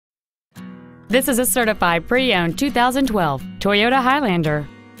This is a certified pre-owned 2012 Toyota Highlander.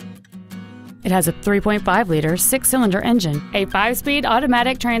 It has a 3.5-liter six-cylinder engine, a 5-speed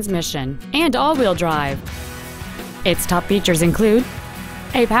automatic transmission, and all-wheel drive. Its top features include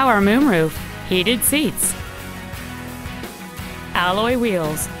a power moonroof, heated seats, alloy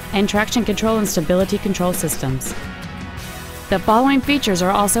wheels, and traction control and stability control systems. The following features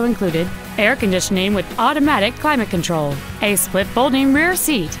are also included: air conditioning with automatic climate control, a split folding rear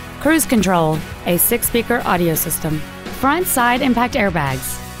seat, cruise control, a 6-speaker audio system, front side impact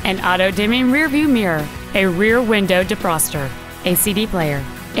airbags, an auto-dimming rear-view mirror, a rear window defroster, a CD player,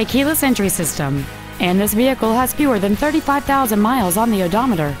 a keyless entry system, and this vehicle has fewer than 35,000 miles on the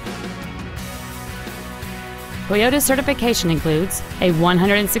odometer. Toyota's certification includes a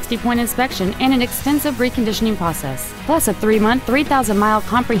 160-point inspection and an extensive reconditioning process, plus a 3-month, 3,000-mile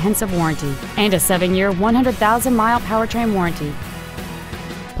comprehensive warranty and a 7-year, 100,000-mile powertrain warranty.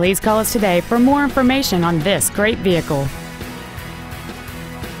 Please call us today for more information on this great vehicle.